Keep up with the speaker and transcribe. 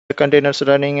containers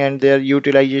running and their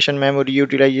utilization, memory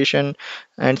utilization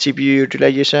and CPU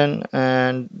utilization,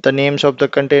 and the names of the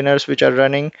containers which are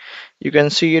running. You can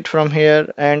see it from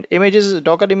here. And images,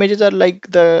 Docker images are like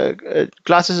the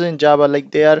classes in Java,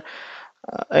 like they are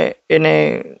in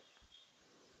a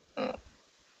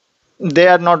they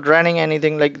are not running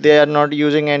anything, like they are not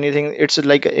using anything. It's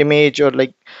like an image, or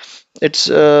like it's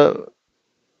a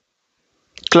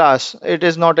class. It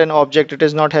is not an object, it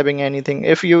is not having anything.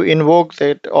 If you invoke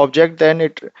that object, then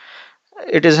it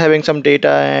is having some data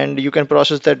and you can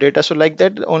process that data. So like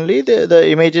that only the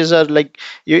images are like,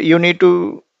 you need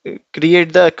to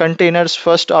create the containers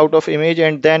first out of image,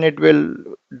 and then it will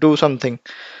do something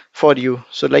for you.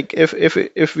 So like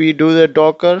if we do the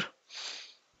Docker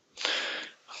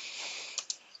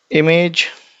image,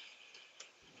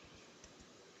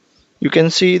 you can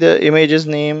see the image's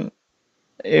name,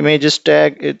 images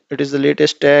tag, it is the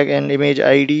latest tag, and image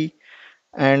ID.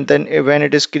 And then when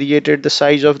it is created, the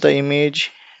size of the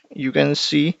image you can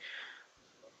see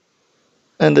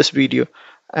in this video.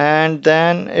 And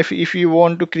then if you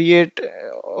want to create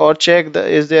or check the,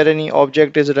 is there any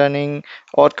object is running,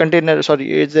 or container,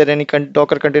 sorry, is there any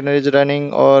Docker container is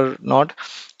running or not.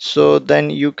 So then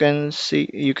you can see,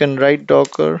 you can write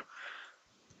Docker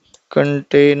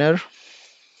container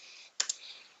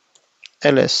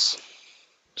ls.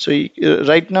 So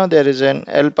right now there is an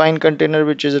Alpine container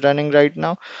which is running right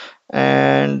now,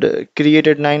 and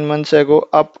created 9 months ago,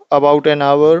 up about an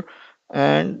hour.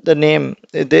 And the name,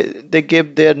 they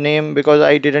give their name because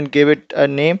I didn't give it a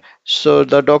name. So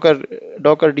the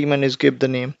Docker daemon is give the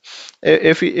name.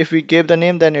 If we give the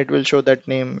name, then it will show that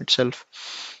name itself.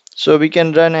 So we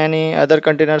can run any other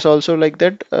containers also like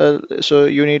that. So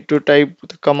you need to type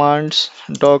the commands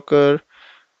Docker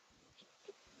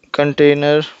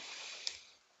container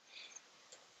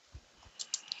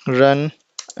run,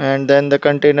 and then the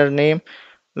container name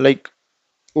like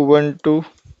Ubuntu,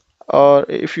 or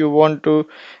if you want to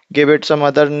give it some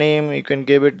other name, you can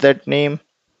give it that name.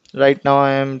 Right now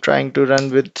I am trying to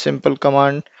run with simple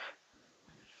command.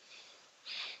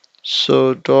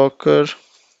 So Docker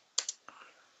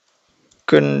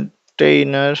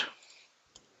container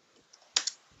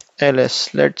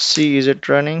ls, let's see, is it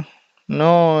running?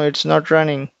 No, it's not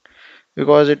running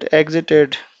because it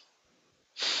exited.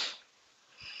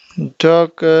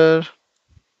 Docker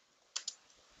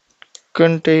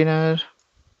container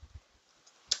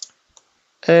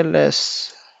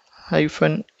ls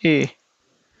hyphen a,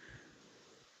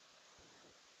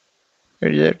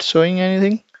 is it showing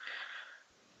anything?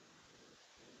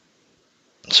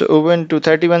 So Ubuntu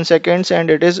 31 seconds and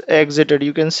it is exited.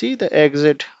 You can see the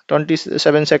exit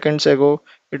 27 seconds ago.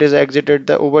 It is exited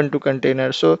the Ubuntu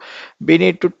container. So we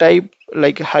need to type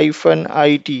like hyphen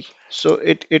it. So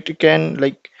it can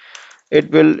like, it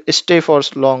will stay for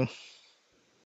long.